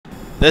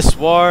This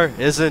war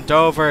isn't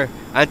over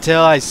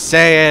until I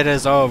say it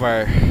is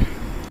over.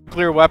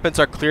 Nuclear weapons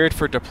are cleared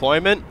for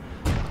deployment.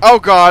 Oh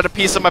god, a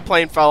piece of my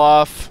plane fell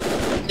off.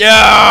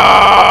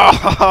 Yeah!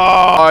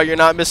 Oh, you're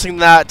not missing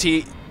that,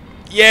 T.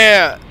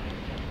 Yeah!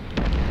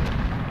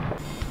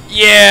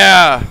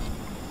 Yeah!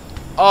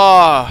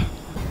 Oh.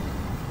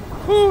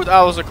 Whew,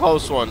 that was a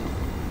close one.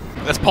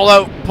 Let's pull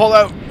out, pull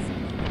out.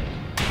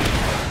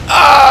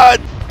 Ah!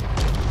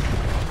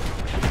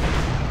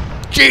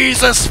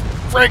 Jesus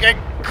friggin'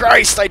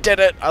 Christ, I did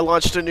it! I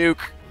launched a nuke.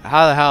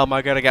 How the hell am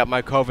I gonna get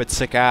my COVID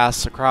sick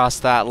ass across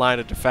that line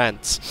of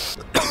defense?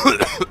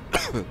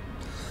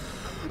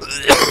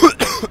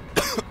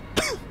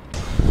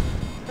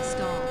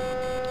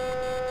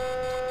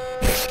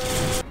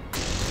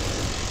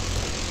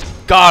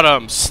 Got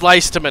him!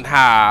 Sliced him in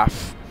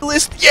half.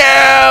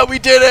 Yeah, we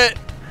did it!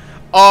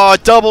 Oh,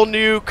 double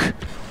nuke!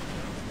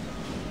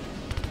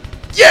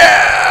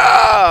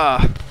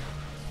 Yeah!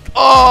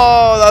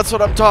 Oh, that's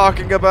what I'm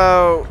talking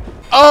about.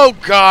 Oh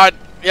god!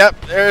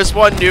 Yep, there's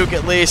one nuke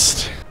at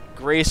least.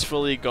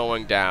 Gracefully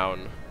going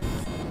down.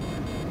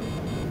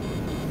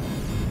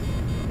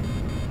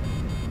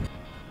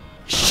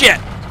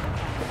 Shit!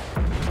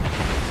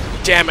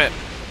 Damn it!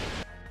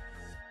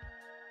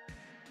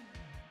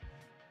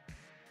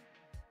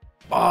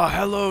 Oh,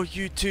 hello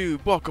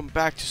YouTube. Welcome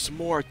back to some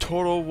more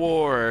Total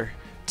War.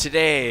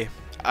 Today,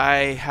 I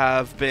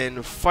have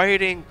been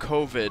fighting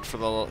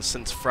COVID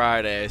since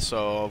Friday,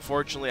 so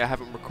unfortunately I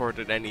haven't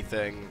recorded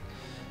anything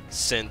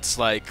since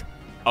like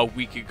a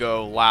week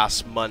ago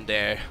last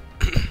Monday.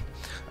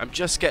 I'm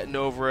just getting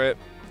over it.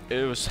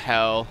 It was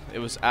hell. It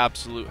was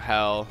absolute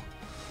hell.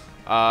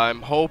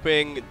 I'm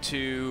hoping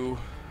to...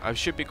 I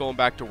should be going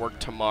back to work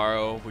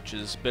tomorrow, which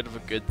is a bit of a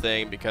good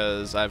thing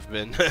because I've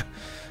been...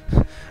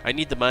 I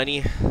need the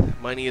money.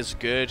 Money is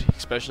good,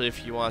 especially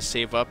if you want to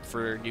save up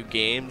for new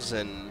games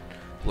and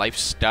life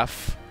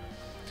stuff.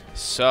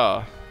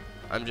 So,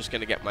 I'm just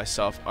going to get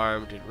myself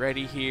armed and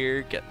ready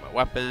here, get my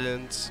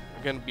weapons.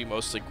 I'm going to be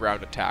mostly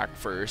ground attack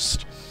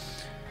first.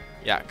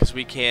 Yeah, because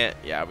we can't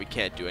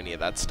do any of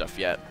that stuff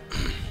yet.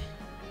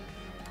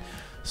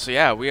 So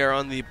yeah, we are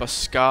on the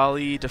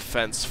Boscali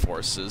Defense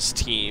Forces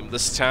team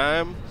this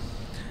time.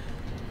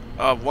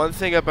 One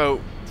thing about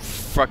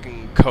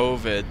fucking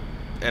COVID,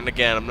 and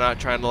again, I'm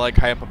not trying to like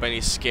hype up any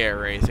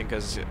scare or anything,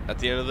 because at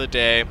the end of the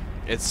day,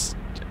 it's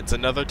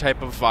another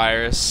type of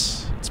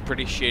virus. It's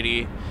pretty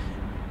shitty,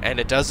 and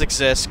it does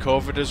exist.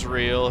 COVID is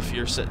real. If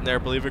you're sitting there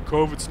believing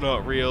COVID's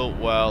not real,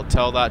 well,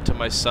 tell that to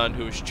my son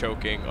who was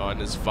choking on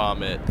his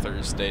vomit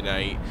Thursday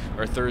night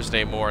or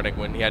Thursday morning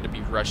when he had to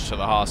be rushed to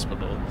the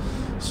hospital.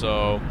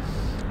 So,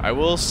 I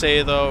will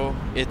say though,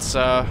 it's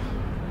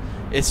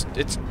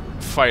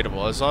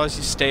fightable as long as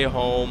you stay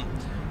home.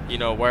 You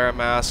know, wear a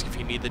mask if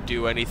you need to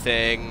do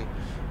anything.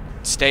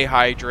 Stay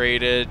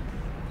hydrated.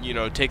 You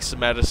know, take some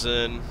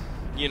medicine.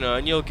 You know,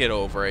 and you'll get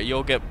over it.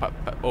 You'll get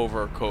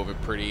over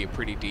COVID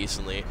pretty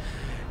decently.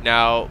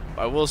 Now,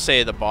 I will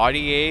say the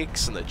body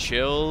aches and the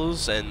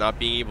chills and not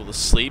being able to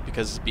sleep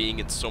because of being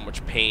in so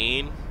much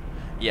pain.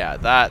 Yeah,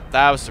 that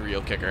was the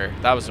real kicker.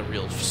 That was a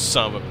real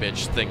son of a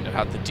bitch thing to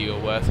have to deal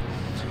with.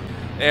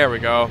 There we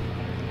go.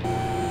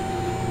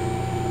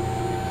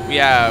 We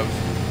have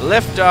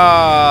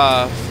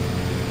liftoff.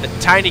 The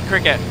tiny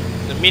cricket,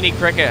 the mini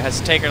cricket,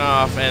 has taken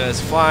off and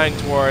is flying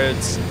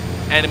towards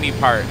enemy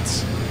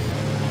parts.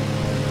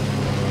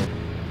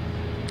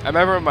 I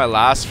remember in my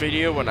last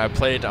video when I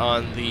played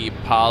on the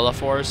Pala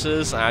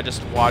forces and I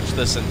just watched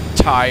this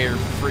entire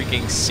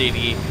freaking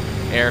city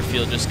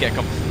airfield just get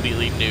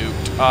completely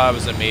nuked. Oh, it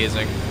was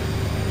amazing.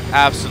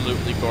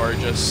 Absolutely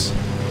gorgeous.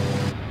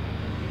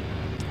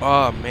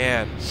 Oh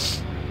man.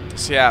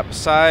 So yeah,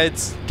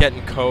 besides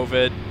getting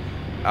COVID,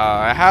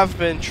 I have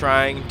been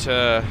trying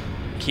to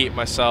keep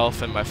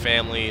myself and my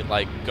family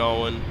like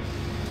going,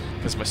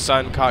 because my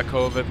son caught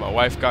COVID, my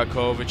wife got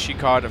COVID, she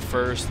caught it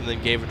first and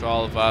then gave it to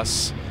all of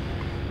us.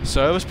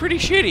 So it was pretty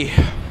shitty,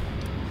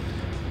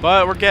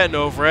 but we're getting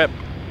over it.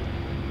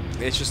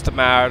 It's just a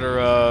matter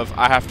of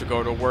I have to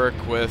go to work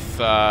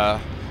with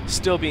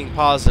still being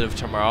positive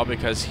tomorrow,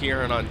 because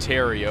here in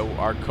Ontario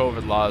our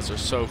COVID laws are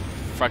so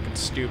fucking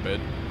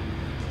stupid.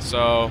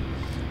 So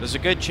there's a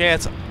good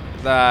chance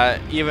that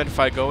even if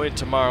I go in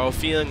tomorrow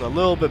feeling a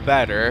little bit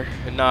better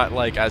and not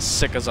like as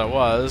sick as I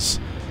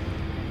was,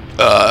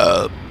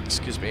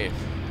 excuse me,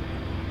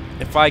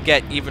 if I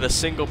get even a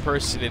single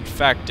person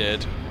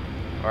infected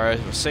or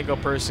if a single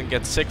person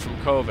gets sick from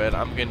COVID,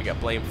 I'm gonna get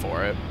blamed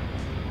for it,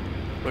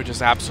 which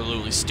is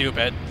absolutely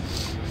stupid.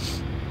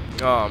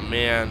 Oh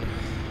man.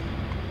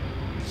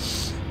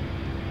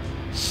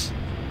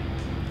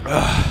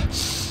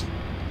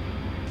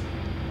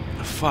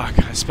 Fuck,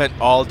 I spent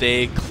all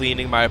day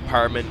cleaning my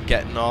apartment,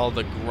 getting all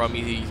the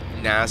grummy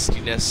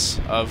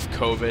nastiness of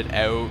COVID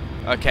out.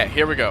 Okay,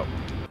 here we go.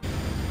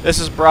 This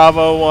is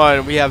Bravo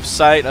 1. We have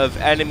sight of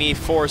enemy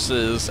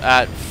forces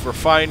at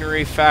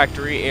refinery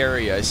factory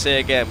area. I say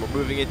again, we're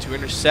moving in to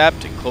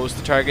intercept and close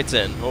the targets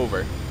in.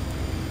 Over.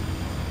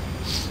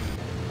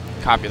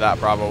 Copy that,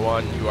 Bravo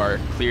 1. You are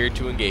cleared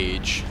to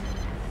engage.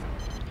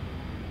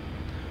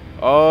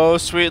 Oh,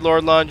 sweet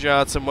Lord Lon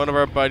Johnson, one of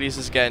our buddies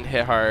is getting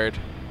hit hard.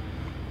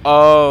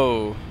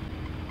 Oh.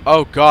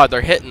 Oh god,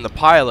 they're hitting the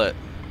pilot.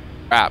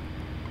 Crap.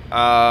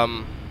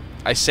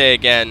 I say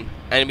again,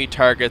 enemy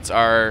targets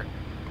are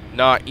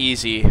not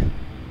easy.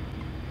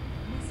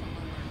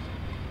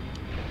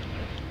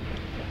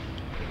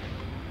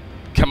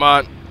 Come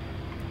on.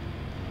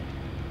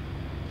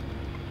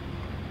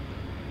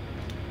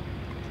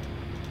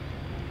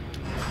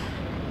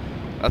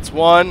 That's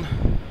one.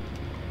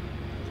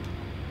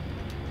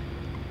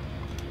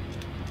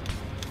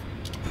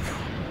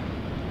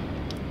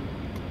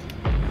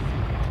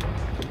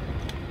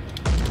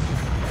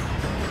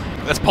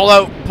 Let's pull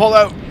out, pull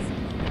out.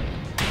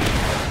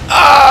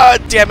 Ah,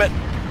 damn it.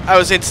 I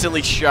was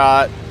instantly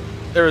shot.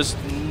 There was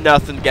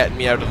nothing getting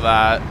me out of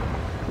that.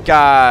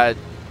 God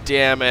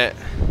damn it.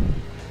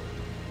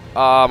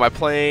 My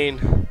plane.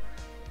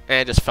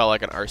 And it just felt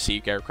like an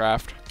RC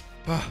aircraft.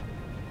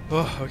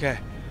 Oh, okay.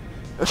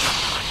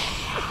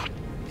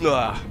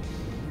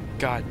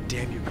 God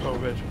damn you,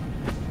 COVID.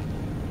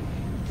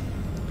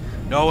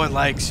 No one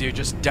likes you,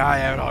 just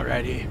die out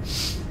already.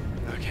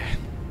 Okay.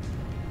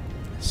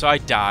 So I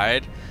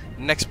died.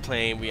 Next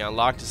plane we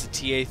unlocked is the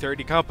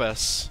TA-30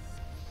 Compass.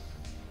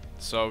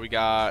 So we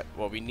got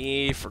what we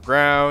need for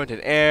ground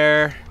and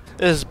air.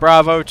 This is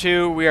Bravo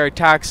 2. We are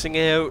taxiing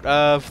out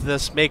of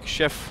this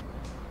makeshift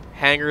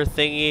hangar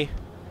thingy.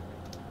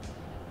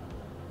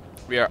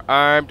 We are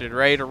armed and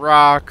ready to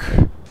rock.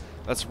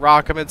 Let's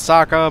rock 'em and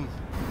sock 'em.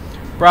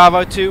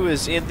 Bravo 2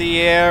 is in the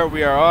air.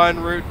 We are en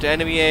route to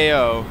enemy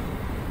AO.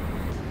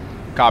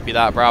 Copy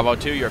that, Bravo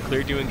 2. You're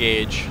clear to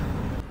engage.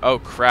 Oh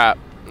crap.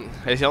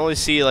 I can only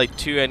see like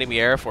 2 enemy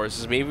air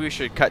forces. Maybe we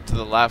should cut to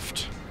the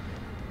left.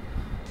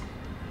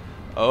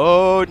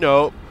 Oh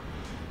no.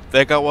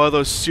 They got one of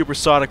those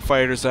supersonic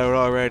fighters out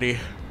already.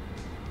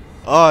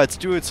 Oh, it's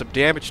doing some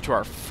damage to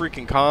our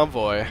freaking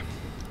convoy.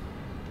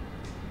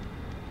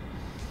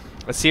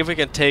 Let's see if we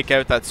can take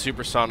out that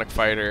supersonic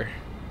fighter.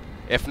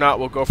 If not,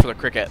 we'll go for the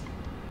Cricket.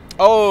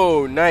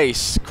 Oh,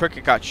 nice.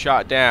 Cricket got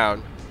shot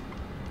down.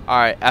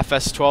 Alright,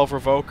 FS-12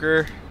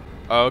 Revoker.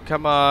 Oh,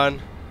 come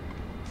on.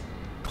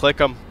 Click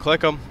him,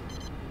 click him.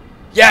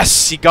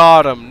 Yes, he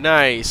got him.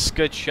 Nice.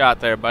 Good shot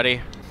there,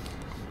 buddy.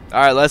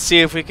 Alright, let's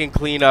see if we can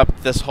clean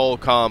up this whole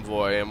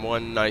convoy in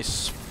one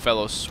nice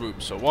fellow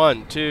swoop. So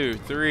 1, 2,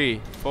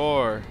 3,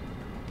 4,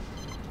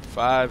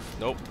 5.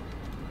 Nope.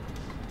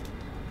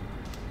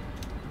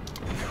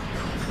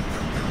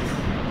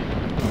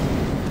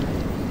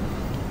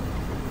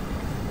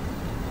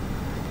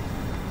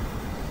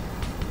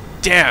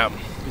 Damn,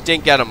 we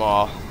didn't get them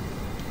all.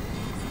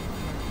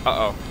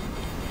 Uh-oh.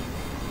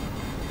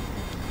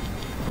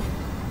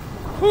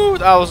 Whew,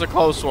 that was a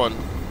close one.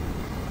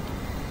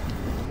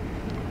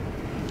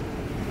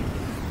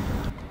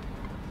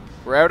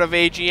 We're out of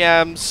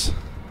AGMs.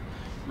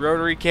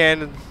 Rotary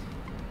cannon.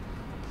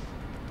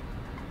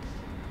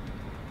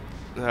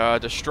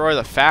 Destroy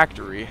the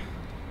factory.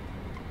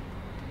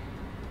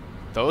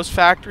 Those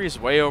factories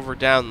way over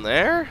down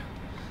there?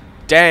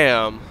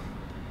 Damn.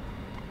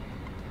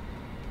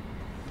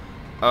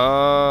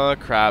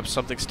 Crap.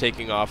 Something's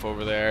taking off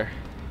over there.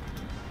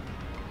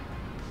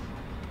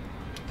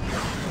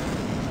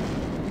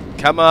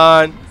 Come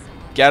on.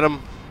 Get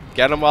him.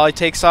 Get him while he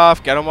takes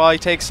off. Get him while he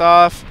takes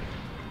off.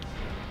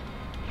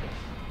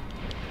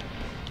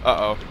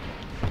 Uh-oh.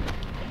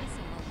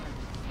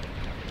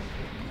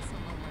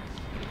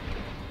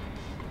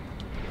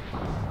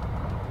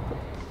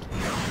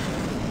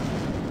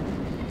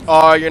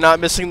 Oh, you're not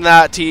missing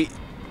that, T.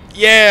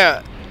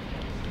 Yeah.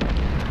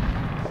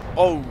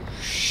 Oh,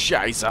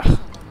 scheiße.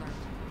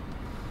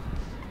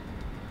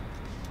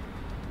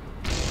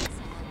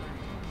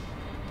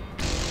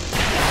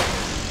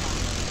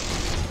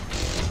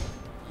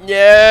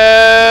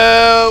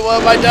 Yeah,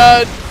 what have I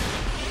done?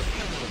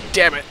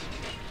 Damn it.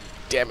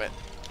 Damn it.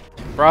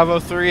 Bravo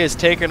 3 is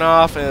taken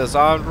off and is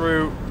en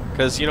route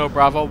because, you know,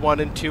 Bravo 1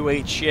 and 2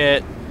 ate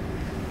shit.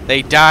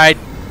 They died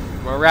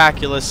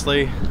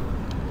miraculously.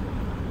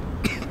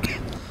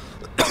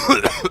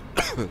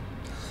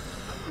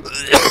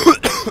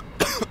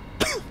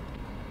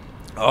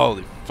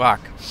 Holy fuck.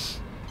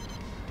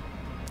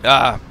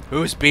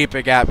 Who's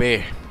beeping at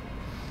me?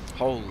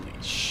 Holy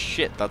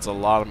shit, that's a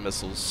lot of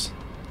missiles.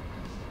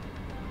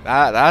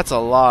 That's a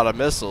lot of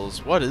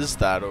missiles. What is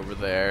that over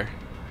there?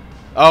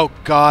 Oh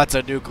god, it's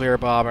a nuclear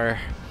bomber.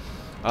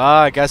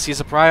 I guess he's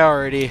a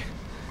priority.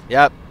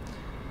 Yep.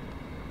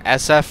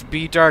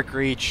 SFB Dark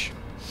Reach.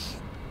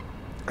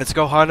 Let's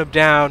go hunt him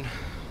down.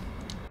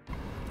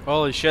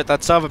 Holy shit,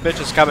 that son of a bitch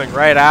is coming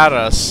right at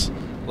us.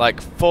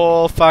 Like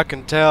full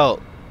fucking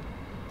tilt.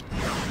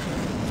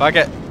 Fuck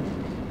it.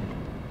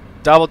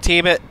 Double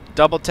team it.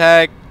 Double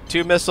tag.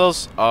 2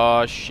 missiles.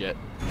 Oh shit.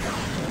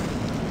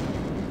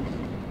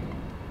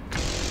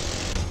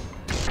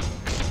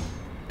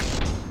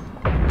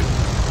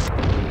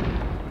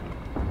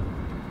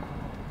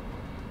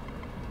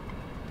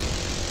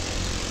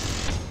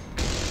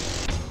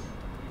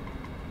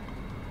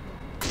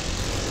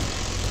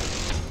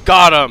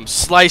 Got him!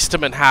 Sliced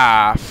him in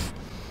half.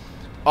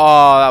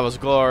 Oh, that was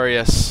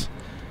glorious.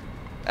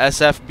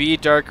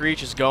 SFB Dark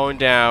Reach is going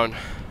down.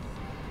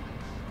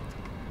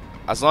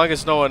 As long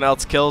as no one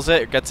else kills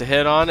it or gets a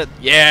hit on it.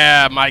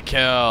 Yeah, my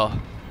kill.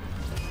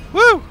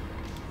 Woo!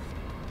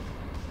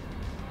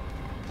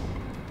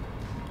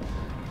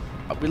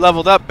 We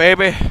leveled up,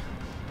 baby.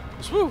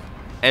 Woo!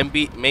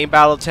 MB main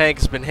battle tank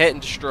has been hit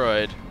and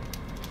destroyed.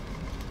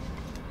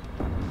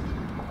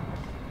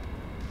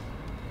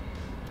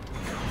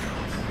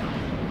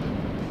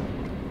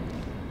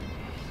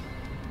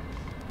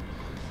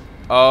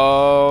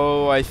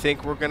 Oh, I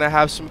think we're gonna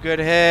have some good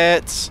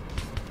hits.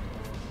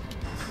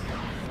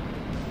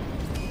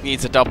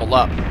 Needs a double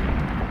up.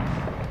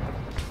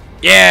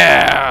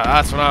 Yeah,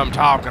 that's what I'm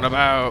talking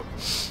about.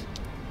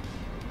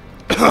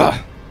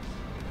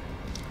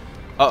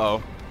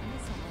 Uh-oh.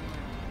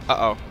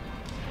 Uh-oh.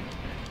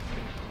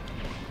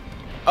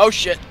 Oh,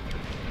 shit.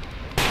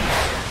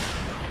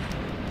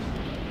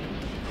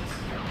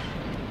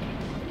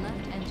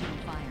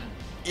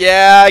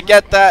 Yeah, I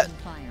get that.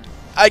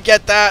 I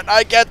get that.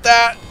 I get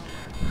that.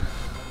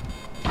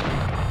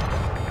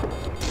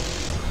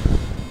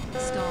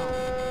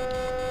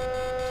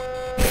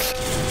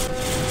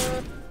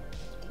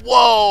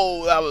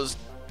 Whoa, that was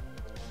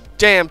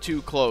damn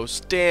too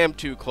close. Damn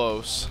too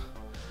close.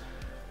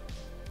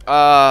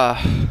 That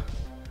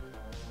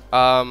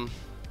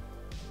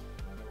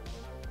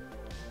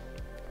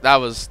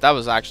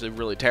was actually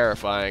really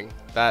terrifying.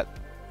 That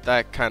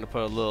kind of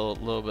put a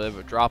little bit of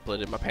a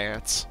droplet in my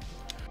pants.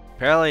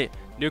 Apparently,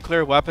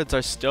 nuclear weapons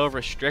are still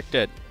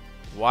restricted.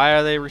 Why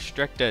are they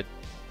restricted?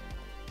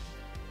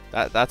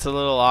 That's a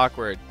little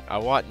awkward. I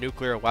want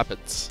nuclear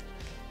weapons.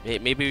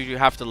 Maybe you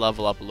have to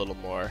level up a little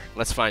more.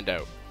 Let's find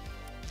out.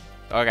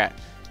 Okay.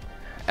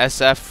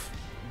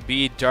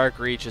 SFB Dark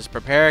Reach is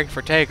preparing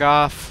for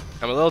takeoff.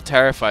 I'm a little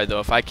terrified though.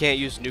 If I can't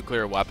use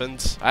nuclear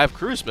weapons, I have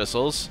cruise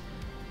missiles.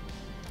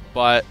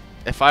 But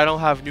if I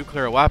don't have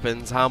nuclear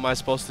weapons, how am I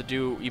supposed to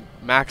do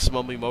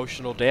maximum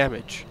emotional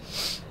damage?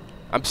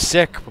 I'm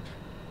sick.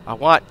 I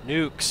want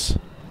nukes.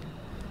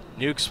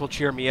 Nukes will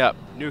cheer me up.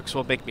 Nukes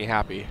will make me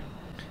happy.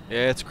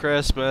 It's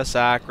Christmas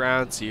at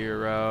Ground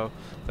Zero.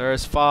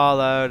 There's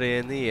fallout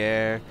in the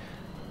air.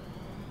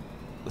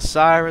 The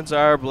sirens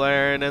are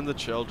blaring and the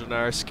children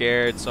are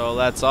scared, so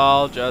let's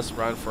all just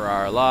run for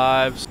our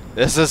lives.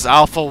 This is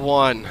Alpha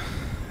 1,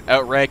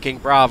 outranking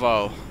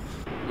Bravo.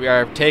 We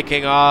are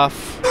taking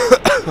off.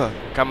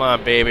 Come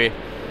on, baby.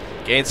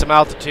 Gain some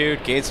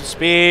altitude, gain some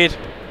speed.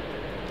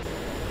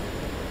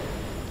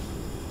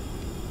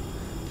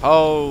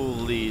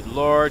 Holy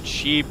Lord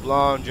Sheep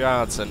Long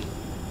Johnson.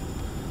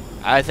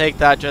 I think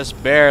that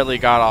just barely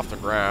got off the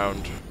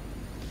ground.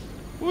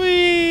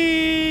 Whee!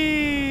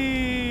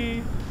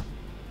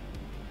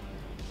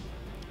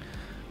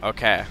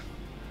 Okay.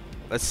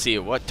 Let's see,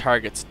 what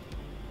targets...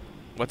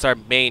 What's our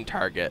main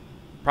target?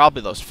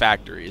 Probably those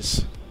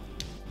factories.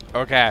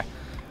 Okay.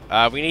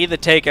 We need to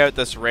take out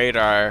this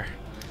radar.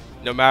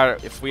 No matter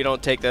if we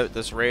don't take out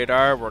this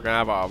radar, we're going to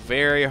have a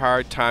very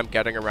hard time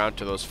getting around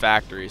to those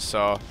factories.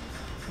 So,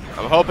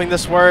 I'm hoping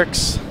this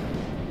works.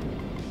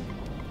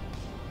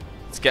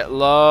 Let's get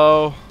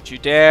low. Don't you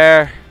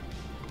dare.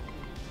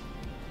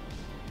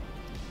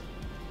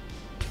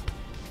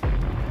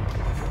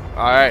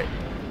 Alright.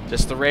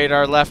 Just the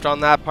radar left on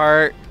that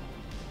part.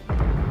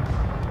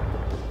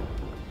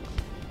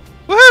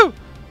 Woohoo!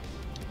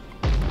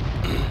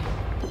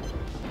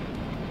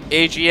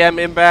 AGM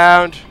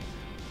inbound.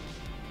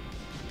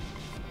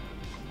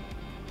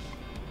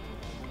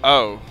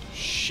 Oh,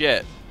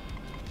 shit.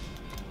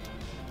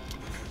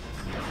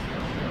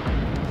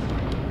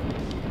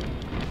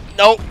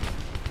 Nope.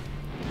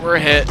 We're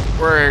hit.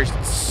 We're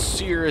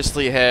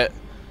seriously hit.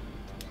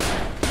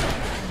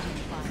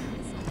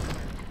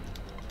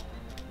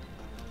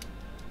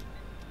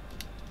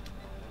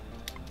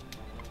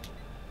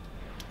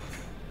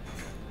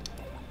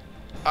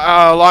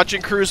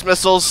 Launching cruise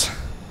missiles.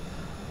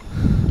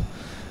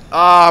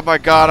 Oh my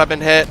god, I've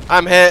been hit.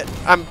 I'm hit.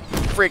 I'm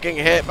freaking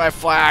hit by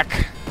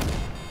flak.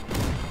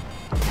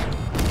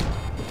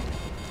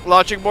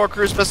 Launching more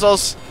cruise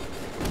missiles.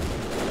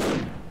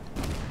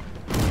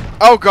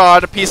 Oh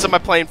god, a piece of my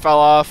plane fell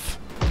off.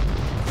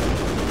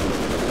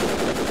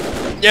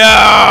 No!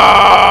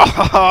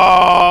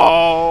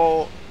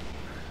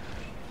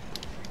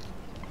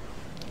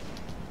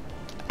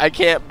 I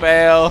can't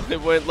bail.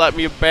 It wouldn't let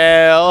me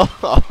bail.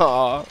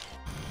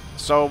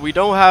 So we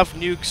don't have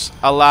nukes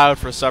allowed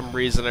for some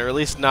reason, or at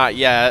least not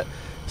yet.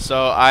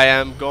 So I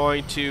am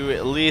going to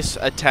at least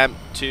attempt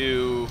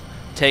to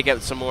take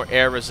out some more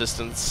air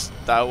resistance.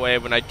 That way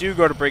when I do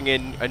go to bring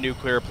in a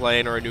nuclear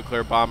plane or a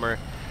nuclear bomber,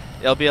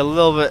 it'll be a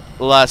little bit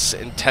less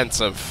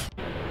intensive.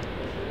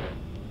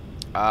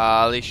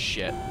 Holy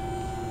shit.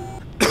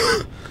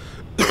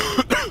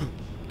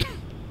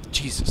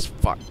 Jesus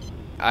fuck.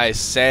 I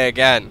say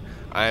again,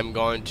 I am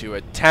going to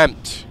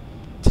attempt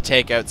to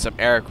take out some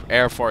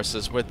air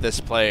forces with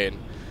this plane.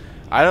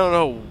 I don't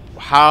know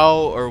how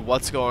or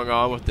what's going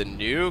on with the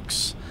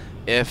nukes,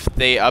 if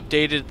they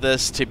updated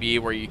this to be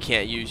where you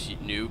can't use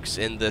nukes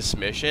in this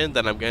mission,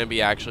 then I'm going to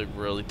be actually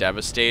really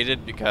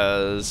devastated,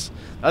 because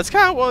that's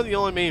kind of one of the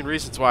only main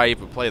reasons why I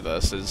even play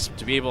this, is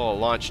to be able to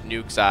launch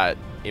nukes at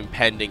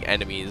impending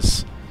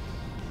enemies,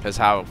 because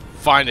how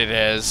fun it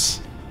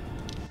is.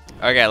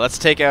 Okay, let's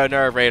take out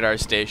our radar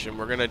station.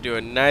 We're going to do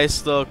a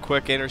nice little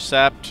quick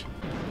intercept.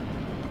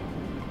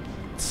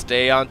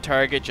 Stay on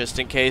target just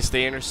in case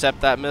they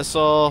intercept that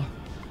missile.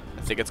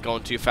 I think it's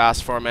going too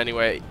fast for him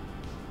anyway.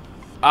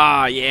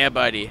 Ah, yeah,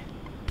 buddy.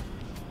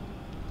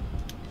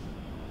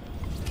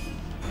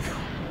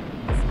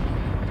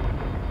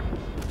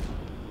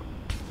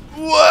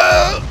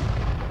 Whoa!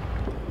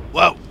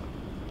 Whoa!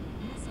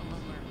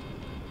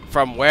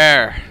 From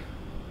where?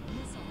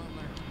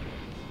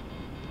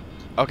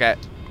 Okay.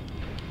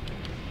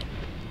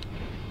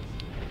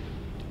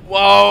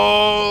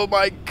 Whoa,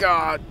 my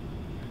God.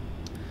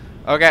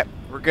 Okay,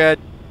 we're good.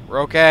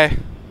 We're okay.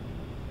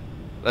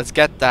 Let's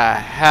get the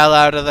hell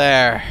out of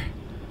there.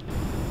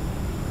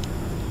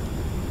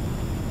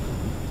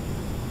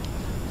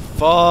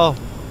 Full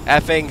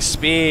effing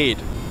speed.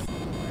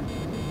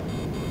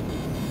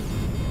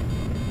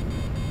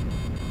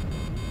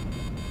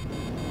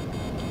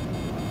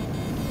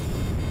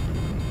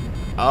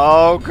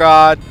 Oh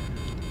God.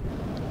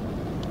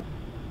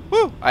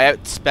 Woo! I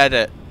outsped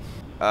it.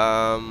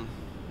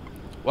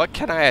 What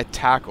can I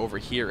attack over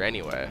here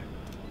anyway?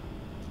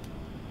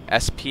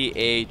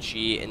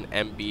 SPAG and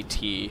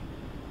MBT.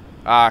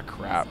 Ah,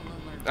 crap.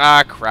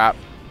 Ah, crap.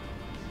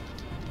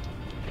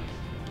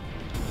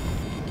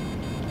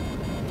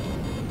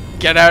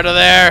 Get out of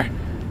there!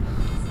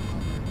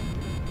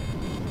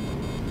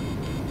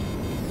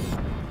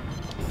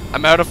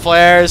 I'm out of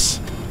flares.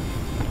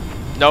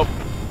 Nope.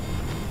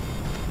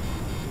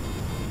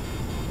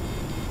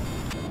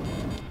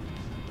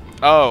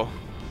 Oh,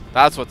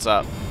 that's what's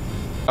up.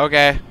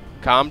 Okay,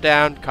 calm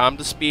down, calm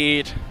to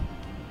speed.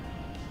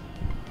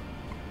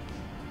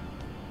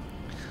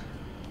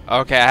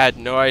 Okay, I had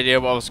no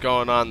idea what was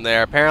going on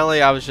there.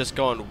 Apparently, I was just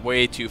going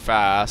way too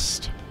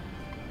fast.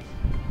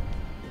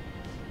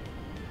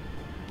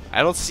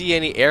 I don't see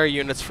any air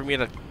units for me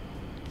to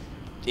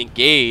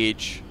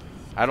engage.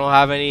 I don't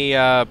have any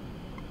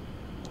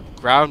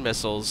ground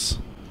missiles.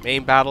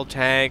 Main battle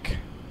tank.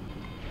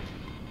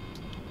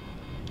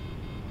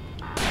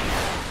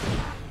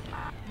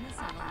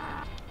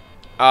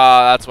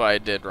 That's what I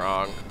did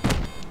wrong.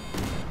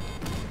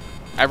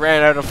 I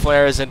ran out of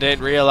flares and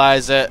didn't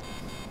realize it.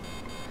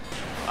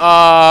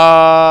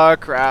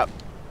 Crap.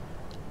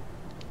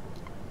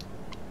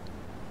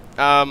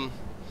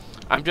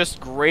 I'm just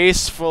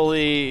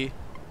gracefully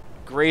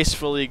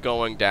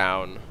going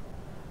down.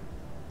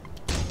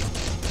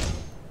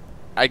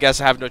 I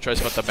guess I have no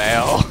choice but to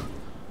bail.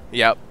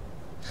 Yep.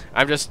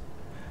 I'm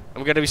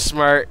gonna be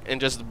smart and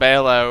just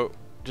bail out.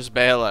 Just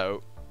bail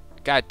out.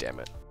 God damn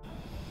it.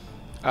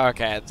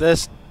 Okay,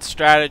 this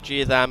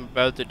strategy that I'm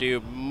about to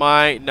do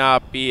might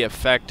not be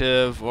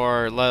effective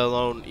or let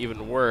alone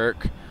even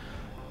work,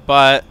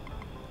 but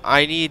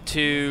I need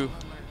to...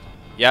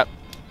 Yep.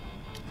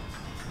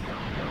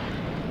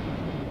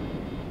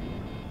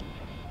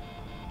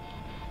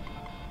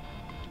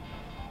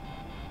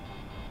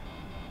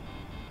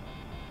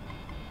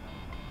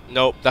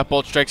 Nope, that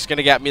bolt strike's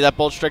gonna get me. That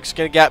bolt strike's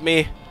gonna get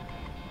me.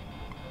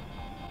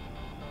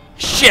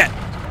 Shit!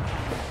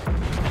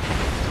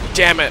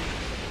 Damn it.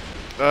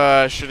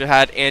 Should have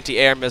had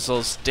anti-air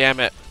missiles.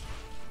 Damn it.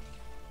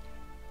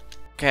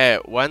 Okay,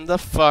 when the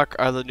fuck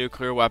are the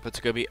nuclear weapons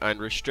gonna be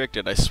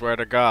unrestricted? I swear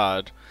to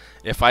God.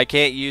 If I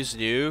can't use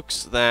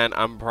nukes, then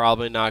I'm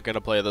probably not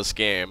gonna play this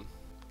game.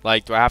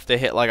 Like, do I have to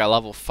hit like a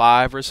level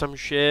 5 or some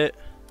shit?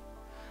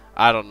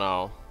 I don't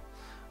know.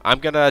 I'm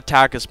gonna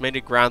attack as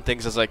many ground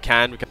things as I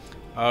can.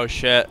 Oh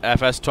shit,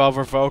 FS-12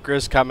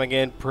 Revoker's coming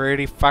in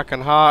pretty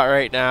fucking hot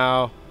right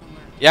now.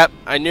 Yep,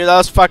 I knew that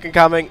was fucking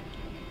coming.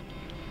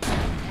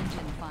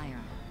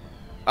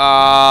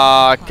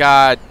 Ah,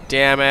 God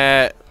damn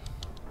it.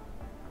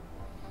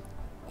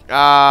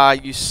 Ah,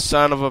 you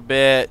son of a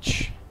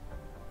bitch.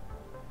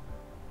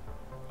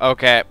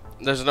 Okay,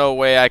 there's no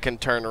way I can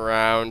turn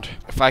around.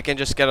 If I can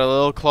just get a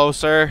little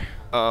closer.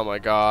 Oh my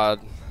God.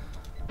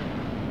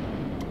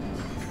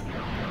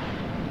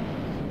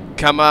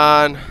 Come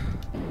on.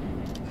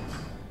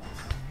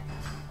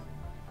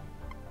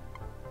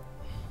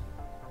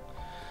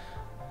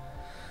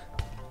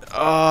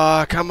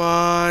 Oh, come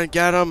on,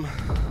 get him.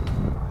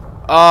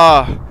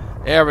 Oh,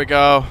 there we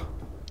go.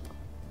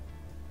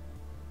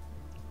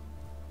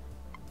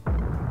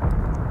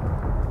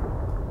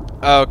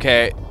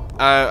 Okay,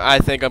 I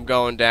think I'm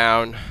going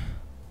down.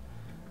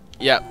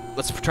 Yep,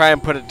 let's try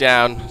and put it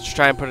down. Let's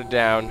try and put it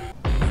down.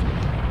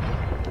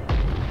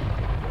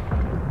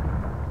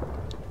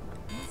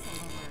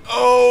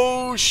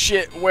 Oh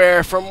shit,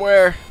 where? From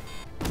where?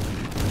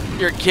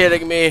 You're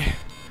kidding me.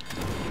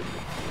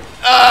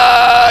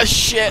 Ah,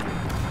 shit.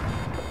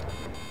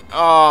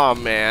 Oh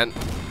man.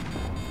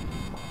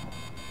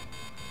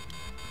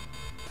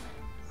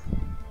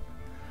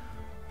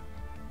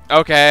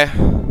 Okay.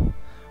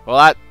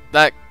 Well,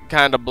 that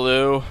kind of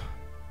blew.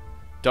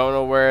 Don't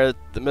know where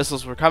the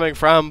missiles were coming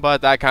from,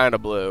 but that kind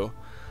of blew.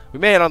 We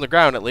made it on the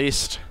ground at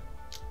least.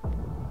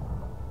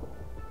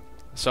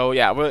 So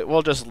yeah,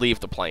 we'll just leave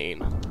the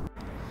plane.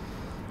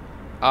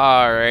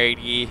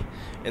 Alrighty.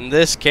 In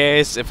this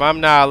case, if I'm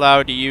not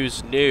allowed to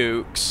use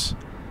nukes,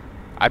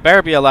 I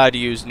better be allowed to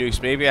use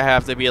nukes. Maybe I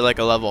have to be like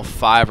a level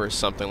 5 or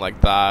something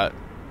like that.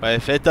 But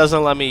if it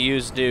doesn't let me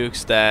use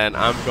nukes, then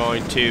I'm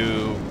going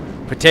to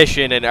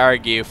petition and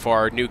argue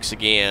for nukes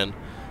again.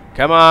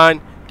 Come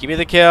on, give me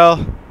the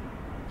kill.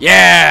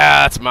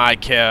 Yeah, that's my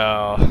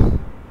kill.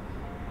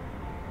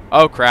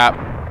 Oh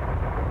crap.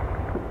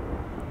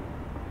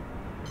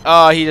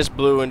 Oh, he just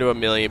blew into a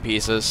million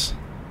pieces.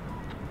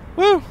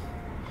 Woo!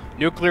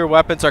 Nuclear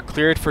weapons are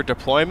cleared for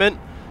deployment.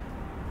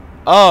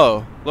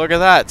 Oh, look at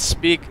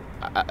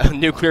that.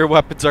 Nuclear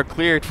weapons are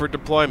cleared for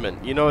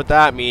deployment. You know what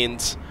that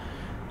means.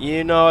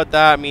 You know what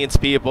that means,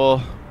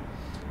 people.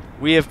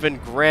 We have been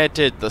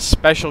granted the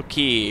special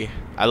key.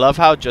 I love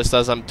how just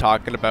as I'm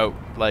talking about,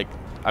 like,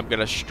 I'm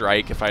gonna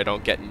strike if I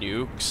don't get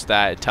nukes,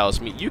 that it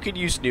tells me, you can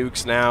use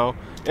nukes now.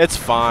 It's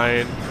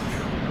fine.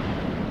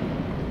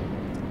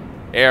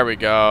 There we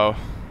go.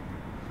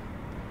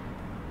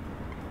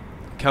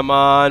 Come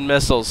on,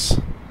 missiles.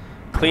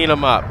 Clean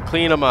them up,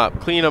 clean them up,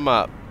 clean them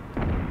up.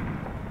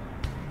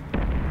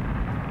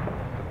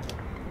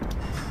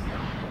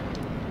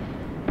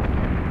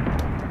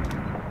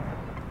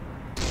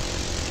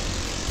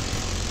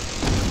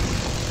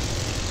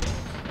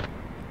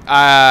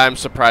 I'm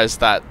surprised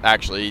that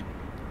actually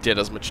did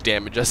as much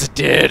damage as it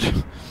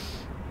did.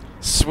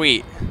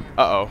 Sweet.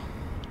 Uh-oh.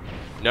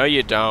 No,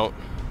 you don't.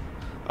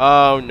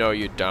 Oh, no,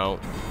 you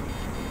don't.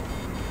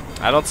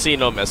 I don't see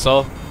no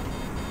missile.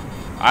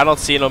 I don't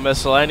see no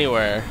missile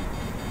anywhere.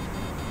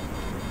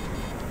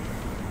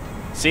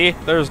 See?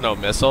 There's no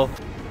missile.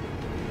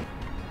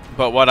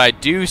 But what I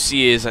do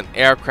see is an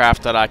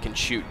aircraft that I can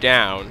shoot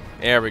down.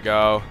 There we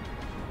go.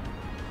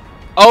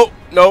 Oh,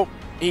 nope.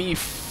 He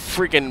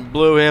freaking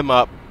blew him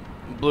up.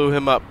 Blew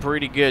him up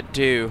pretty good,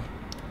 too.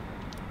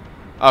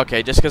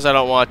 Okay, just because I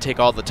don't want to take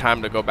all the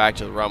time to go back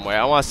to the runway.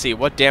 I want to see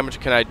what damage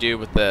can I do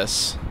with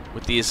this.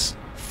 With these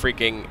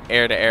freaking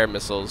air-to-air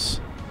missiles.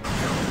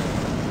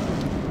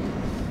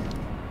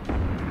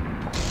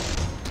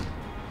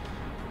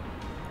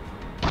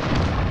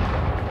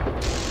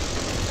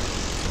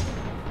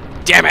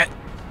 Damn it!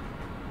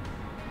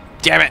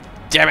 Damn it!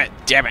 Damn it!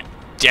 Damn it!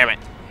 Damn it!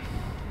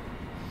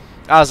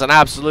 That was an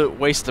absolute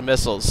waste of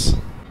missiles.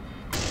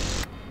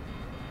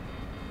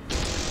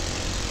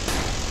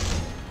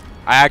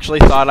 I actually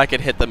thought I could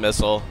hit the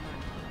missile.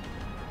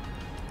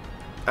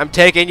 I'm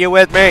taking you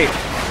with me!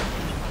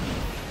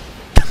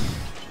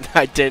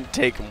 I didn't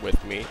take him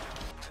with me.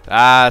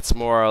 That's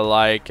more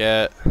like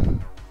it.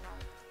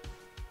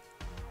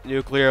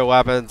 Nuclear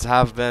weapons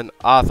have been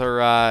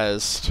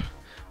authorized.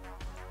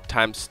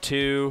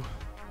 ×2.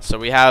 So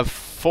we have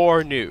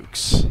 4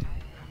 nukes.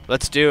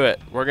 Let's do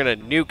it. We're gonna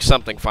nuke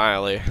something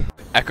finally.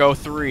 Echo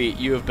 3,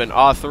 you have been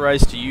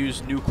authorized to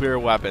use nuclear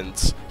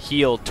weapons.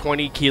 Heal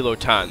 20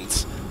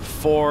 kilotons.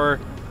 4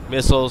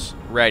 missiles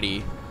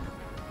ready.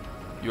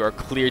 You are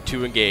cleared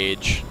to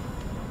engage.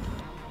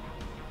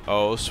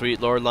 Oh,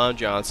 sweet Lord Lon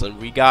Johnson.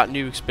 We got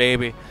nukes,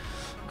 baby.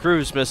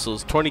 Cruise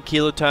missiles, 20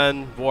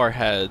 kiloton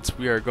warheads.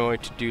 We are going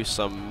to do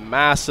some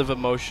massive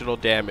emotional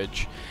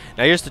damage.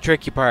 Now here's the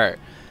tricky part.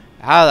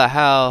 How the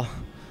hell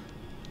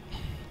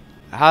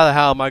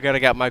am I gonna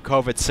get my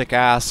COVID sick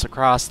ass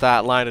across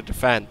that line of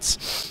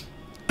defense?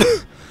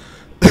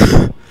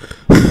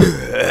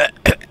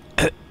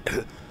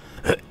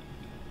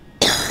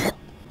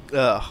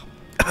 Ugh.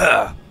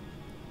 Ugh.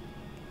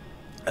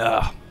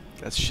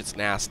 That shit's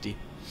nasty.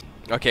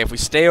 Okay, if we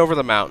stay over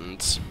the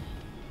mountains.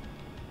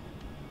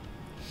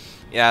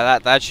 Yeah,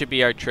 that should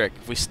be our trick.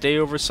 If we stay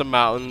over some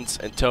mountains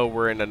until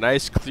we're in a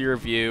nice clear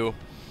view,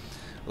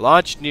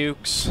 launch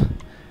nukes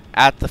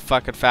at the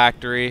fucking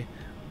factory.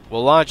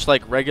 We'll launch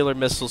like regular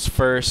missiles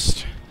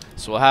first.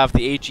 So we'll have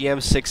the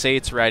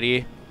AGM-68s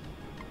ready.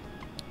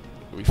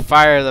 We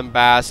fire them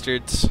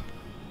bastards.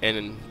 And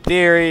in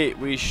theory,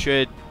 we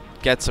should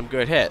get some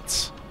good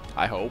hits.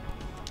 I hope.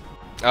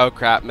 Oh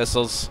crap,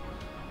 missiles.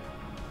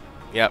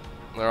 Yep.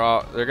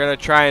 They're gonna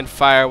try and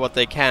fire what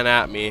they can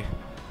at me.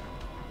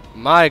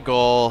 My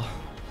goal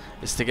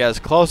is to get as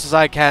close as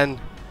I can,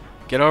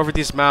 get over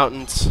these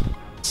mountains,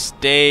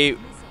 stay...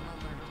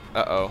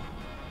 Uh-oh.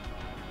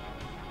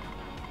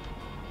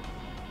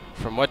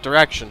 From what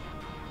direction?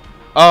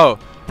 Oh,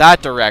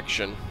 that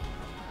direction.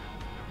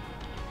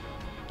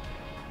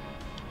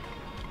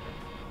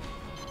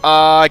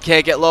 I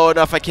can't get low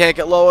enough, I can't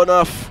get low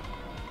enough.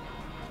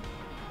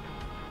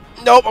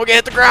 Nope, I'm gonna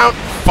hit the ground.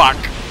 Fuck.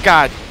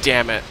 God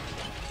damn it.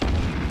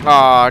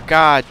 Aw,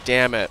 god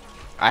damn it.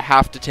 I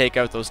have to take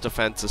out those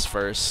defenses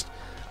first.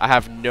 I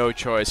have no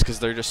choice because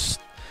they're just...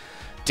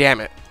 Damn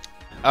it.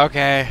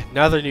 Okay,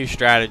 another new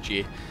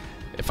strategy.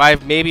 If I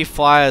maybe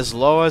fly as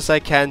low as I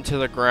can to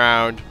the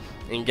ground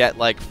and get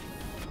like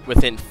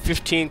within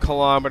 15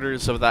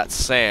 kilometers of that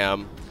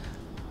SAM,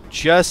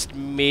 just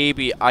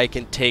maybe I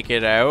can take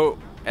it out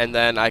and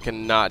then I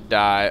can not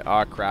die.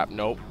 Aw crap,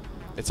 nope.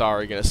 It's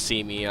already gonna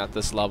see me at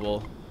this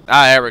level.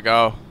 Ah, there we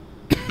go.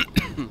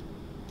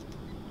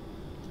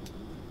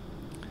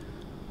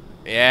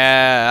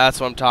 Yeah, that's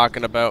what I'm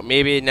talking about.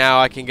 Maybe now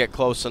I can get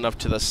close enough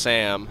to the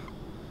SAM.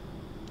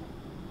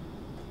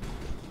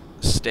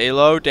 Stay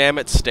low, damn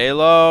it, stay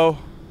low.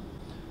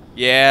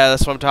 Yeah,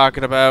 that's what I'm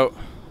talking about.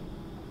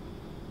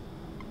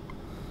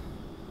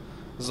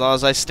 As long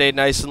as I stay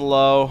nice and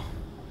low.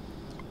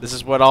 This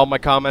is what all my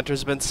commenters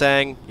have been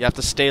saying. You have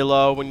to stay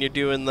low when you're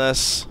doing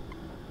this.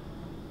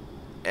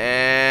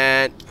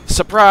 And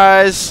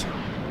surprise!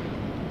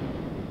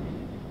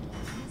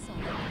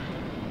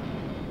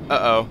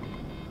 Uh-oh.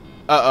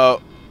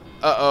 Uh-oh.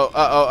 Uh-oh. Uh-oh.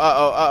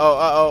 Uh-oh. Uh-oh.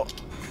 Uh-oh.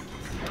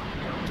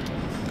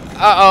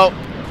 Uh-oh.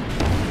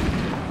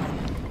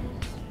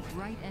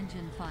 Right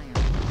engine fire.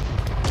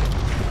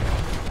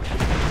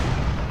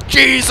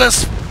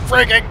 Jesus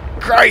friggin'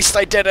 Christ,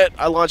 I did it!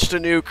 I launched a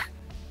nuke.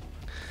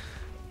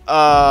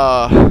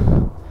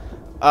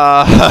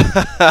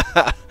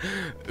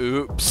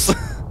 Oops.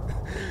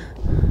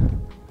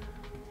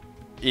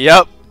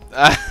 Yep.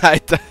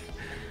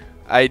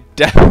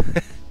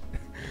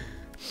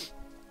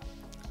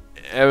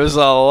 It was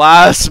a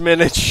last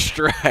minute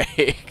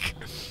strike.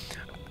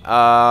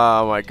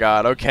 Oh my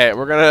god. Okay,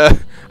 we're gonna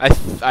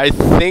I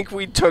think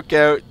we took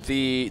out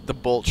the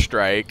bolt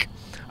strike.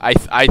 I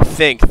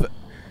think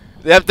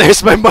yep,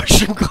 there's my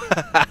mushroom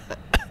glass.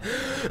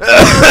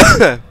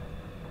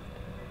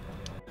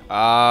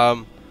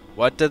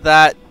 What did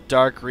that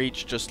Dark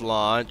Reach just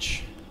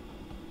launch?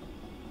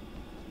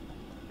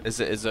 Is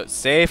it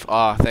safe?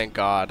 Oh, thank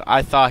God.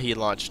 I thought he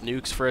launched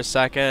nukes for a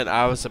second.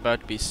 I was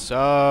about to be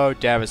so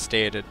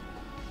devastated.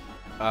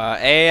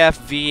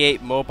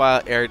 AF-V8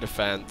 mobile air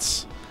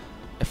defense.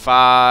 If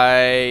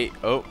I...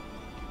 Oh,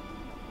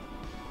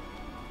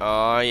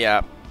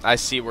 yeah. I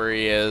see where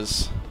he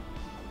is.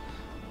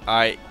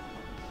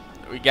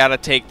 We gotta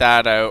take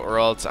that out or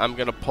else I'm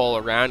gonna pull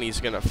around.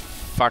 He's gonna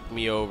fuck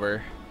me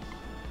over.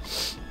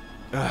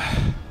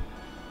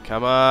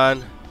 Come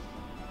on.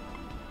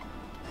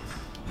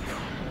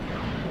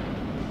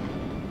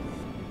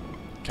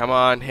 Come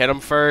on, hit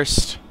him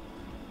first.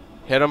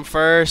 Hit him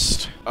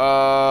first.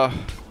 That's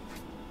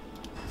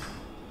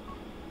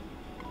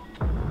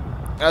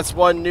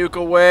one nuke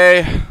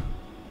away.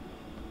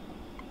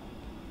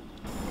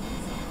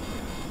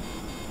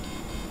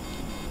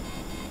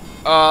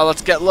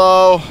 Let's get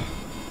low.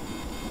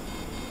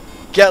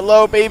 Get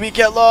low, baby,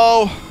 get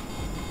low.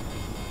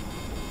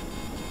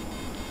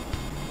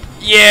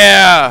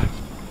 Yeah.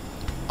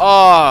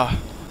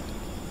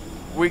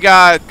 We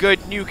got a good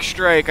nuke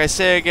strike. I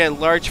say again,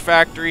 large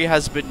factory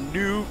has been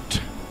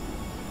nuked.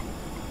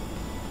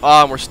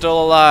 We're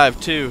still alive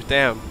too.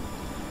 Damn.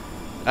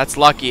 That's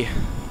lucky.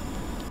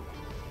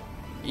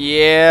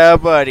 Yeah,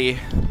 buddy.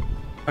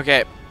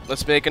 Okay,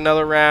 let's make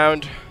another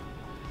round.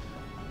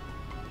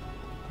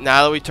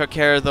 Now that we took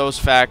care of those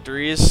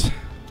factories.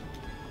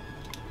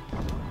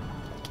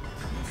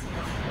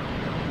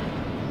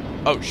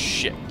 Oh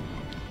shit.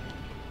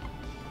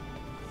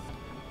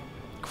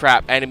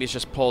 Crap, enemies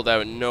just pulled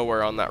out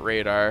nowhere on that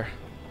radar.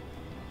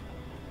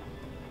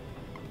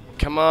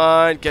 Come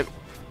on, get...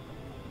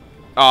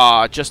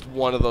 Aw, just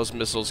one of those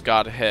missiles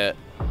got hit.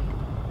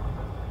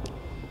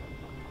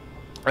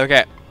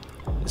 Okay,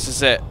 this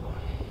is it.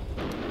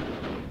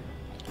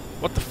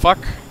 What the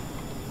fuck?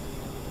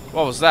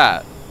 What was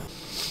that?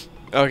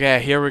 Okay,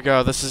 here we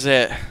go, this is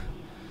it.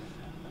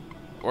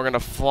 We're gonna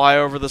fly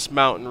over this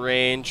mountain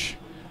range.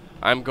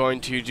 I'm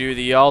going to do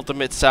the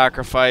ultimate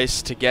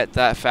sacrifice to get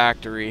that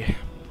factory.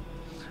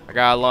 I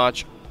gotta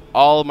launch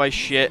all of my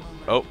shit.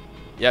 Oh,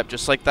 yep,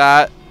 just like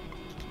that.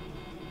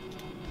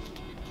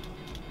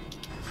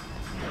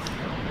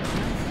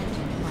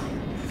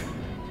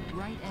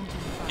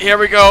 Here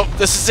we go.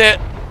 This is it.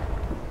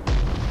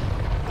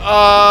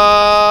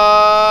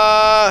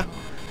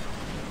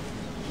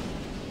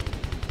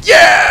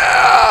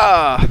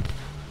 Yeah!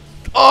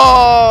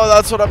 Oh,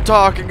 that's what I'm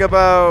talking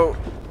about.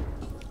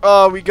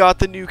 Oh, we got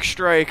the nuke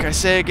strike. I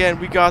say again,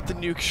 we got the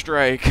nuke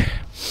strike.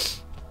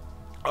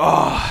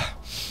 Oh.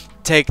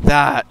 Take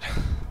that,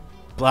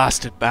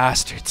 blasted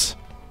bastards.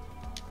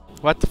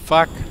 What the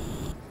fuck?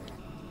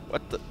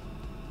 What the...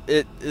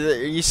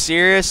 are you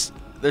serious?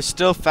 There's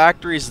still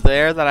factories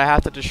there that I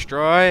have to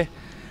destroy?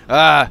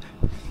 Why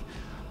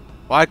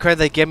couldn't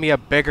they give me a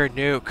bigger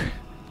nuke?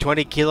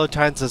 20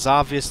 kilotons is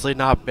obviously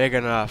not big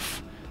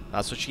enough.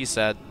 That's what she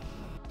said.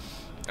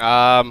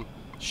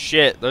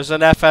 Shit, there's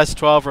an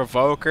FS-12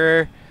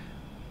 revoker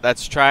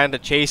that's trying to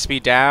chase me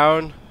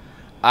down.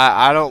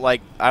 I don't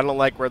like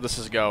where this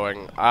is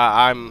going.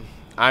 I'm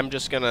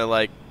just gonna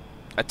like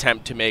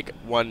attempt to make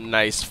one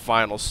nice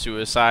final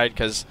suicide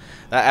because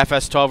that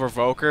FS-12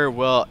 revoker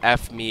will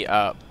F me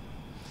up.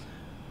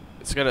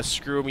 It's gonna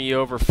screw me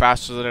over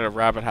faster than a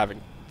rabbit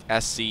having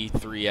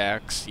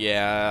SC3X.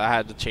 Yeah, I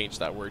had to change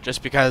that word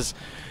just because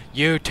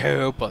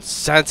YouTube will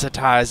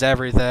sensitize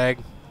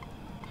everything.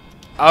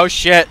 Oh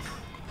shit.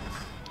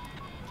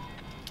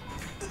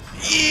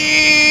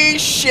 Eee,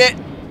 shit.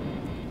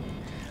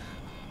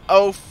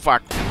 Oh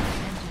fuck.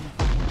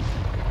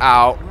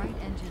 Ow.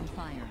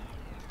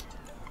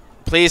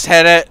 Please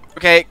hit it.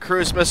 Okay,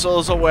 cruise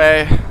missiles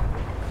away.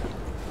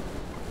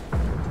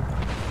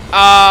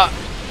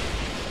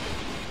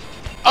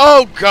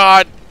 Oh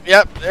god.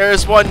 Yep,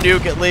 there's one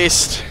nuke at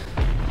least.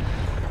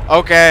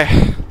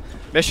 Okay.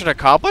 Mission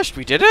accomplished?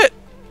 We did it?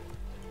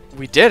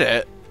 We did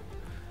it?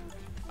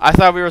 I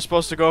thought we were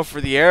supposed to go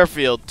for the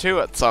airfield too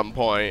at some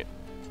point.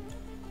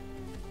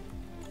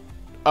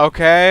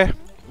 Okay.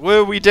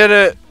 Woo, we did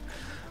it.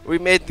 We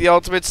made the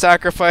ultimate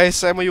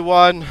sacrifice and we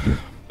won.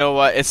 You know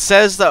what? It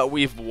says that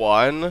we've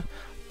won,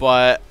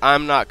 but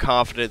I'm not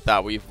confident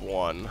that we've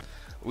won.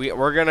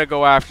 We're gonna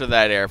go after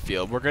that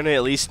airfield. We're gonna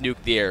at least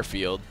nuke the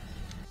airfield.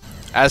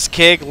 As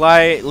King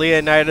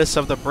Leonidas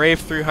of the Brave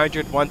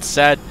 300 once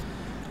said,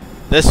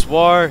 "This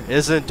war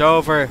isn't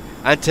over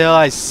until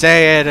I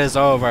say it is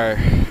over."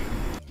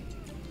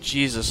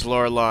 Jesus,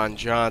 Lorlon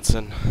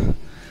Johnson.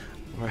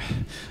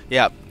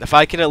 Yeah, if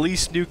I can at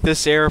least nuke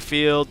this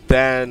airfield,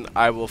 then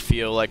I will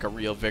feel like a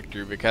real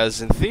victory, because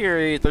in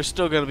theory, they're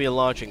still going to be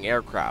launching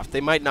aircraft.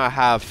 They might not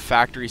have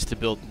factories to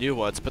build new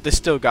ones, but they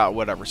still got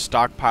whatever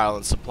stockpile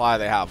and supply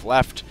they have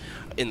left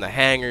in the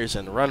hangars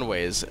and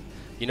runways.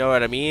 You know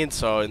what I mean?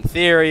 So in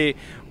theory,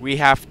 we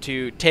have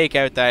to take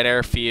out that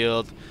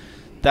airfield.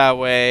 That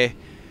way,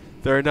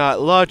 they're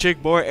not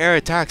launching more air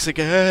attacks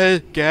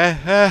again.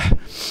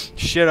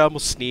 Shit, I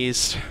almost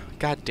sneezed.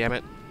 God damn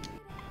it.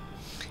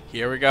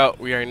 Here we go.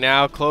 We are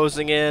now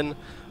closing in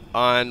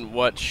on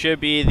what should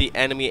be the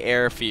enemy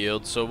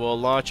airfield. So we'll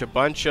launch a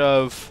bunch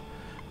of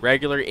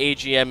regular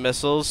AGM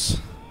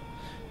missiles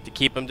to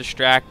keep them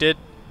distracted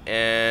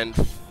and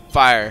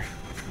fire.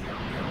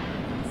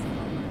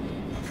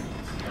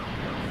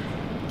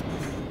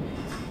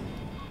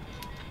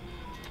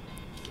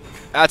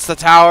 That's the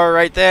tower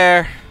right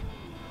there.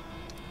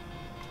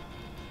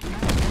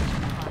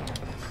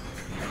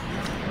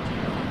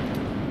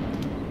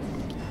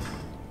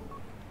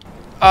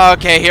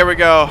 Okay, here we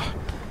go.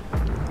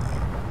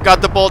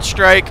 Got the bolt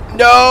strike.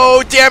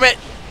 No, damn it.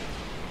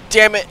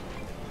 Damn it.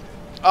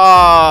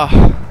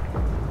 Come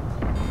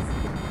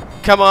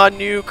on,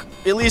 nuke.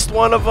 At least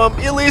one of them.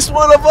 At least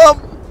one of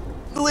them.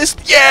 At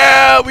least,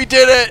 yeah, we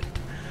did it.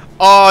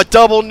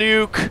 Double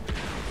nuke.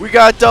 We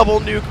got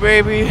double nuke,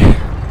 baby.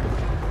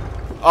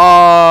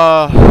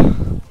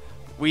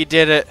 We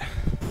did it.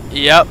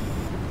 Yep.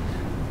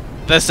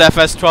 This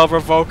FS-12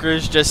 Revoker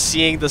is just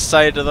seeing the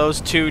sight of those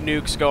two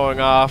nukes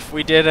going off.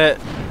 We did it.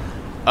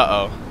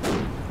 Uh-oh.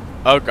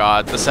 Oh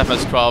god, this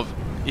FS-12,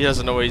 he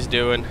doesn't know what he's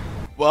doing.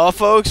 Well,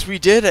 folks, we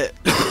did it.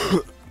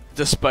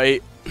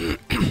 Despite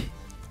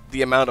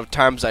the amount of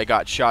times I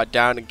got shot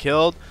down and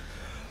killed,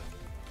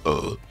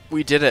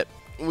 we did it.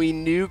 We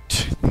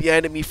nuked the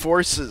enemy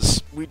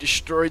forces. We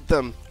destroyed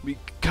them. We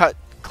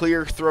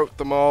clear throat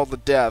them all to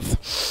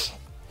death.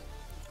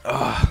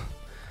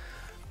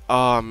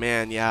 Oh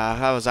man, yeah,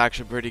 that was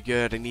actually pretty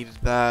good. I needed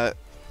that.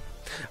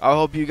 I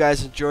hope you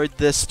guys enjoyed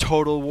this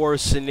Total War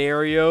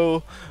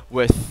scenario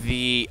with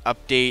the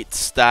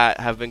updates that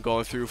have been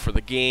going through for the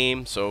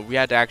game. So we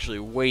had to actually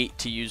wait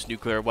to use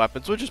nuclear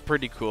weapons, which is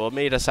pretty cool. It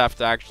made us have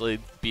to actually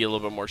be a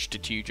little bit more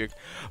strategic.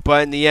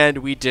 But in the end,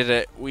 we did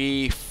it.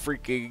 We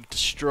freaking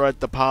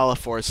destroyed the Pala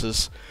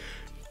forces.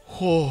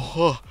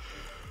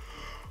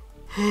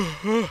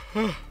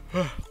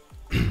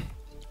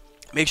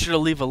 Make sure to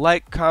leave a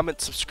like,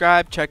 comment,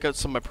 subscribe, check out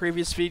some of my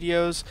previous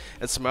videos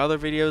and some other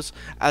videos.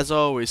 As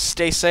always,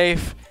 stay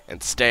safe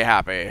and stay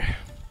happy.